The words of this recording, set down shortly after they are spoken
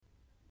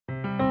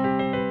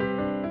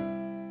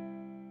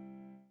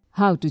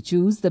How to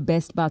choose the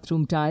best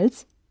bathroom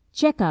tiles?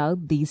 Check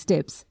out these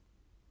tips.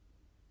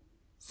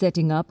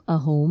 Setting up a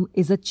home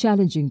is a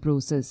challenging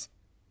process.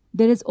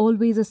 There is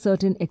always a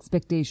certain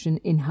expectation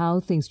in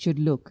how things should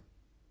look,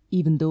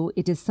 even though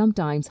it is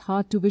sometimes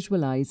hard to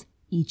visualize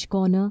each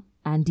corner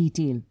and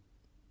detail.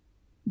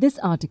 This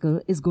article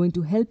is going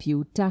to help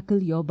you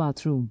tackle your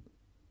bathroom.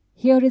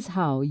 Here is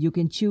how you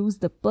can choose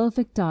the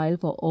perfect tile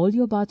for all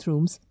your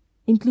bathrooms,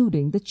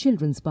 including the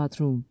children's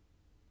bathroom.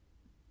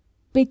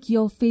 Pick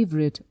your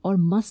favorite or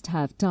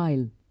must-have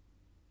tile.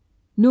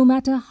 No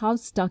matter how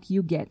stuck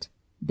you get,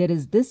 there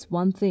is this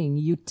one thing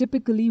you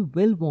typically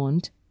will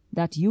want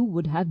that you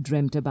would have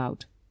dreamt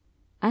about.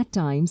 At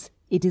times,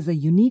 it is a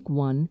unique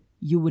one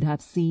you would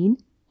have seen,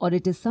 or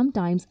it is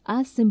sometimes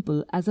as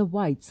simple as a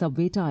white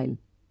subway tile.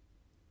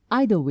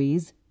 Either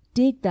ways,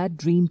 take that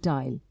dream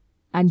tile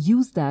and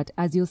use that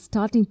as your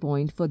starting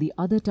point for the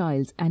other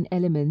tiles and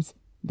elements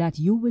that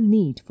you will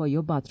need for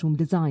your bathroom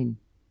design.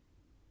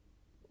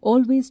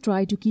 Always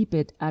try to keep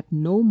it at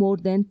no more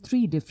than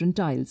 3 different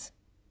tiles.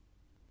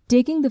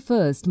 Taking the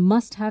first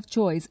must-have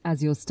choice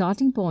as your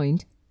starting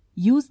point,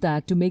 use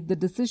that to make the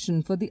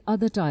decision for the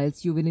other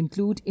tiles you will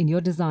include in your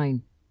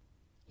design.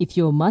 If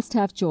your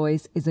must-have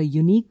choice is a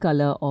unique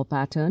color or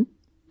pattern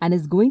and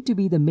is going to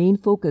be the main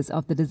focus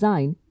of the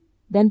design,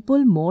 then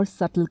pull more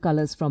subtle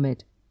colors from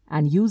it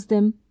and use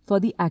them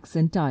for the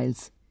accent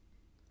tiles.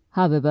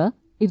 However,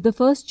 if the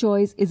first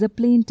choice is a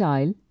plain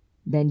tile,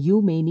 then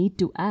you may need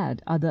to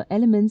add other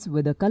elements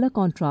with a color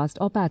contrast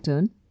or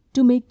pattern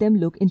to make them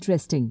look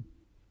interesting.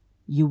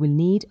 You will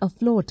need a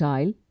floor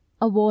tile,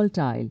 a wall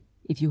tile.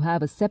 If you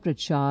have a separate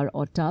shower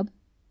or tub,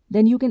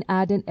 then you can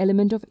add an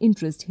element of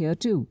interest here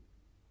too,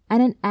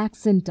 and an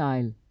accent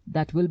tile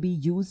that will be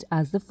used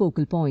as the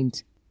focal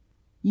point.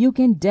 You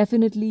can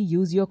definitely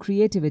use your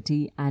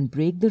creativity and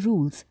break the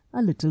rules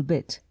a little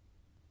bit.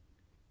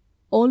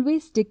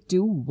 Always stick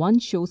to one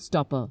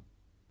showstopper.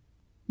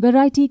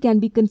 Variety can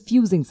be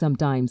confusing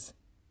sometimes.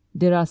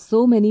 There are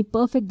so many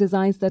perfect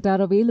designs that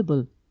are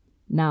available.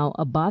 Now,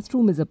 a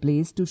bathroom is a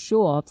place to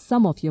show off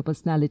some of your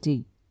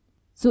personality.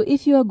 So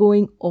if you are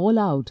going all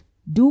out,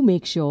 do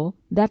make sure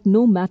that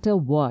no matter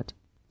what,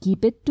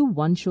 keep it to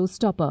one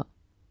showstopper.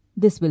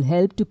 This will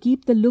help to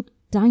keep the look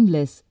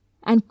timeless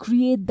and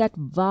create that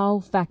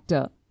wow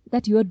factor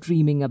that you are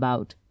dreaming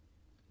about.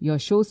 Your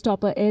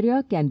showstopper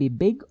area can be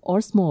big or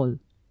small.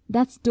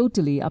 That's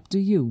totally up to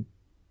you.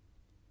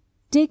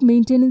 Take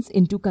maintenance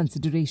into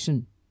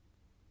consideration.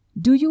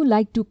 Do you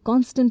like to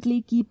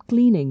constantly keep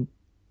cleaning?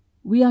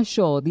 We are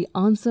sure the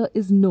answer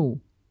is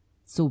no.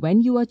 So when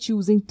you are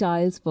choosing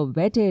tiles for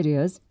wet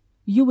areas,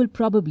 you will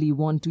probably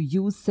want to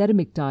use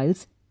ceramic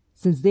tiles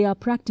since they are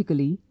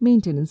practically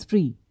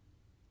maintenance-free.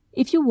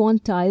 If you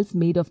want tiles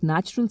made of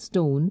natural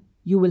stone,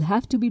 you will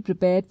have to be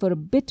prepared for a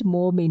bit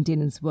more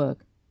maintenance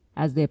work,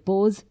 as their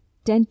pores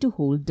tend to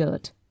hold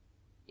dirt.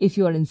 If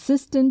you are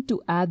insistent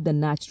to add the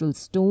natural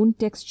stone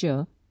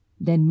texture,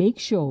 then make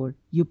sure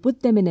you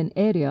put them in an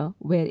area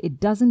where it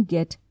doesn't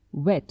get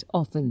wet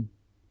often.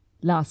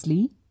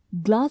 Lastly,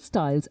 glass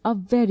tiles are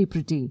very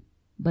pretty,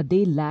 but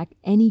they lack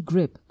any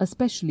grip,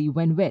 especially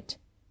when wet.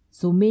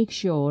 So make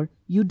sure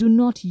you do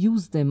not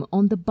use them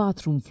on the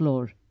bathroom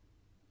floor.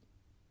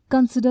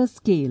 Consider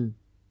scale.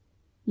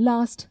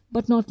 Last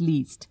but not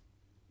least,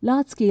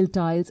 large-scale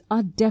tiles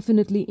are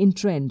definitely in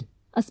trend,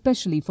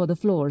 especially for the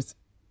floors.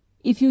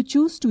 If you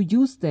choose to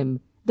use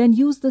them, then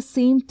use the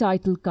same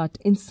title cut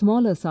in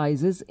smaller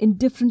sizes in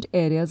different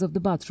areas of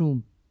the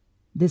bathroom.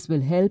 This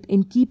will help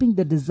in keeping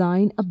the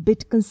design a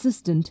bit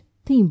consistent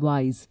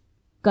theme-wise,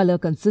 color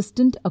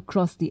consistent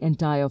across the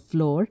entire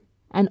floor,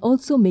 and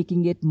also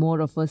making it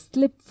more of a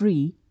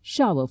slip-free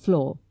shower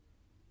floor.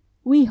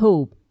 We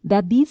hope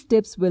that these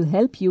tips will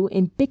help you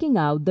in picking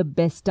out the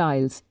best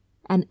tiles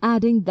and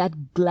adding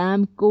that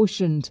glam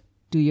quotient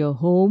to your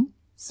home,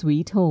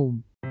 sweet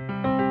home.